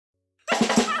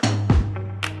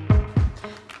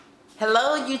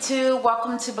Hello YouTube,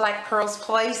 welcome to Black Pearl's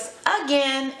Place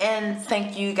again, and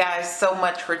thank you guys so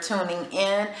much for tuning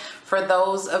in. For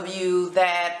those of you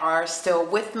that are still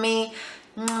with me,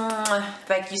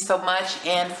 thank you so much,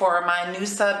 and for my new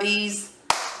subbies,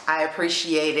 I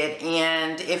appreciate it.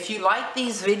 And if you like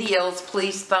these videos,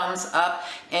 please thumbs up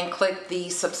and click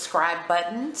the subscribe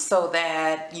button so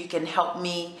that you can help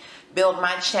me build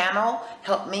my channel.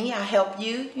 Help me, I help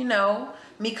you, you know,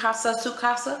 mi casa su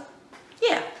casa.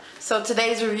 Yeah. So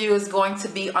today's review is going to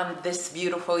be on this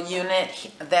beautiful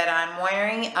unit that I'm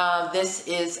wearing. This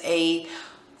is a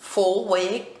full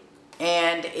wig,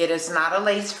 and it is not a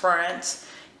lace front.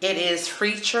 It is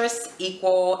Freetress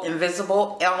Equal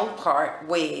Invisible L part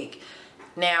wig.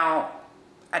 Now,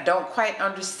 I don't quite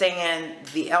understand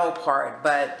the L part,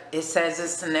 but it says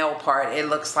it's an L part. It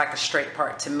looks like a straight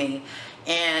part to me.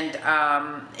 And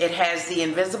it has the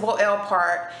invisible L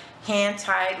part,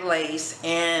 hand-tied lace,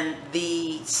 and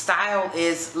the style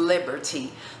is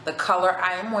Liberty. The color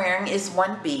I am wearing is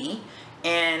 1B,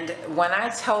 and when I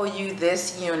tell you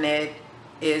this unit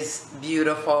is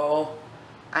beautiful,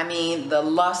 I mean the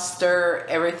luster,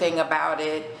 everything about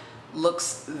it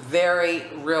looks very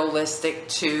realistic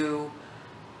to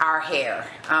our hair.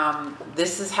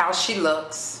 This is how she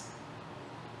looks.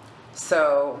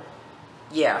 So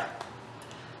yeah.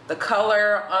 The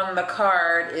color on the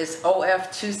card is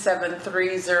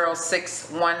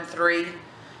OF2730613.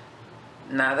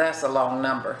 Now that's a long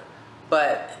number.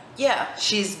 But yeah,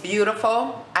 she's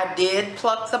beautiful. I did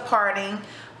pluck the parting,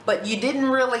 but you didn't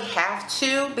really have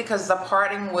to because the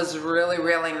parting was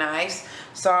really nice.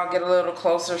 So I'll get a little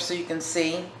closer so you can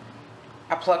see.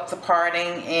 I plucked the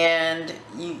parting, and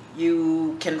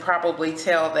you can probably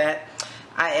tell that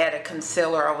I added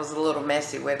concealer. I was a little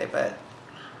messy with it, but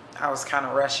I was kind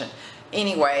of rushing.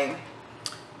 Anyway,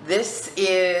 this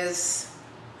is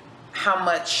how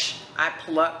much I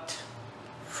plucked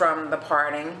from the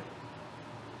parting.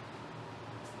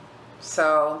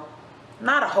 So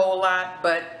not a whole lot,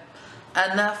 but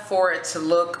enough for it to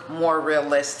look more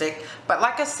realistic. But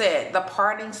like I said, the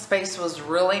parting space was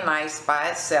really nice by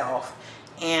itself,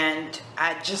 and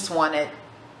I just wanted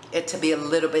it to be a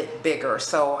little bit bigger.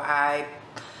 So I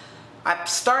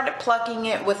started plucking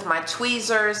it with my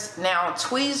tweezers. Now,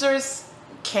 tweezers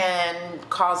can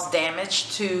cause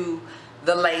damage to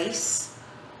the lace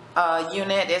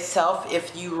unit itself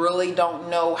if you really don't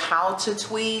know how to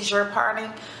tweeze your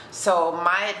parting. So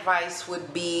my advice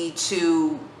would be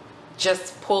to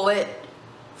just pull it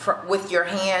with your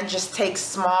hand. Just take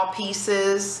small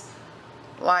pieces,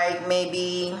 like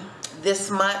maybe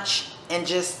this much, and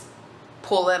just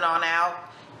pull it on out.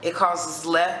 It causes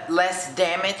less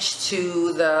damage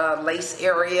to the lace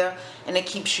area, and it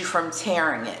keeps you from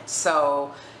tearing it.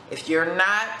 So if you're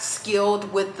not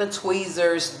skilled with the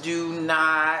tweezers, do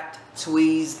not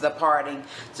tweeze the parting.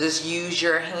 Just use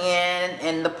your hand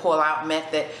and the pull out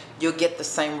method. You'll get the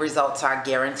same results, I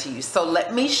guarantee you. So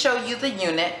let me show you the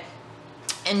unit.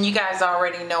 And you guys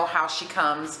already know how she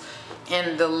comes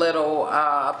in the little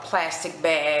plastic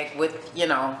bag with, you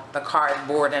know, the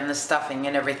cardboard and the stuffing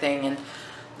and everything, and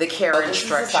the care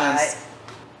instructions.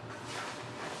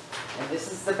 And this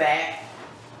is the back.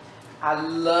 I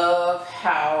love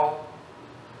how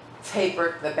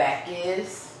tapered the back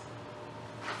is.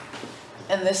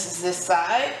 And this is this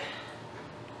side.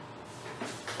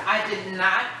 I did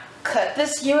not cut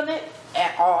this unit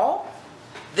at all.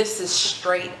 This is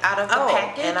straight out of the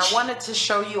package. And I wanted to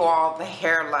show you all the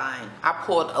hairline. I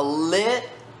pulled a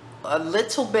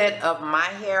little bit of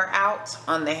my hair out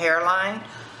on the hairline,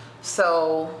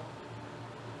 so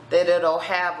that it'll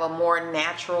have a more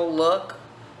natural look.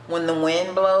 When the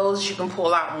wind blows, you can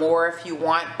pull out more if you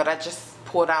want, but I just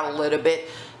pulled out a little bit.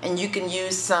 And you can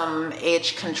use some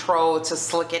edge control to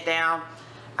slick it down.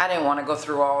 I didn't want to go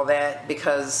through all that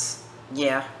because,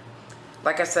 yeah,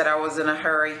 like I said, I was in a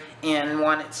hurry and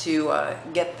wanted to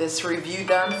get this review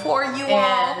done for you all.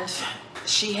 And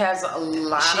she has a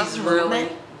lot of movement. She's really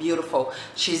beautiful.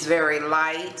 She's very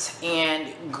light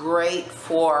and great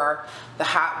for the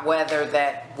hot weather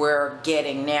that we're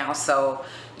getting now. So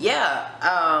yeah,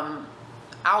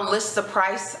 I'll list the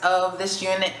price of this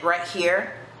unit right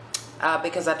here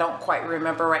because I don't quite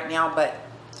remember right now, but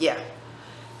yeah.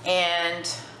 And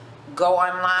go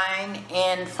online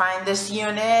and find this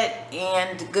unit,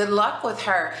 and good luck with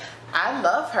her. I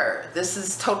love her. This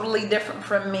is totally different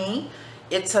from me.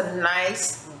 It's a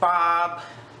nice bob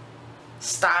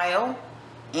style,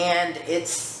 and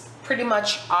it's pretty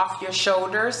much off your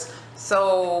shoulders.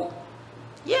 So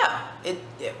yeah,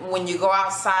 when you go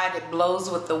outside, it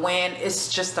blows with the wind.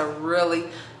 It's just a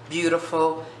really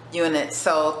beautiful unit.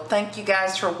 So thank you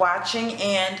guys for watching,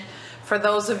 and For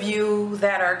those of you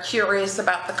that are curious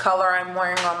about the color I'm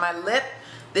wearing on my lip,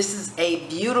 this is a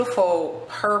beautiful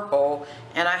purple,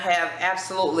 and I have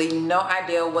absolutely no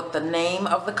idea what the name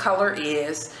of the color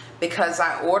is because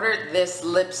I ordered this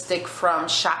lipstick from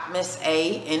Shop Miss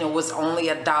A and it was only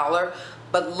 $1.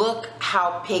 But look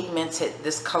how pigmented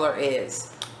this color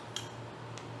is.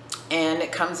 And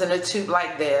it comes in a tube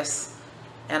like this,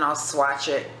 and I'll swatch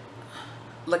it.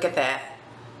 Look at that.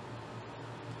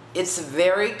 It's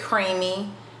very creamy,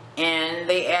 and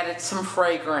they added some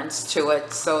fragrance to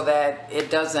it so that it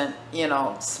doesn't, you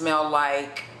know, smell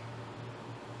like,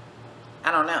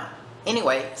 I don't know.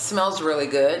 Anyway, it smells really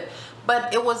good,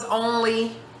 but it was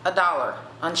only $1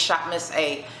 on Shop Miss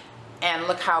A. And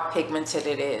look how pigmented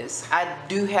it is. I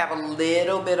do have a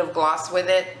little bit of gloss with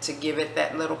it to give it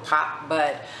that little pop,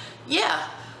 but yeah,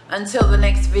 until the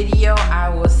next video, I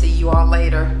will see you all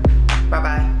later.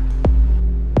 Bye-bye.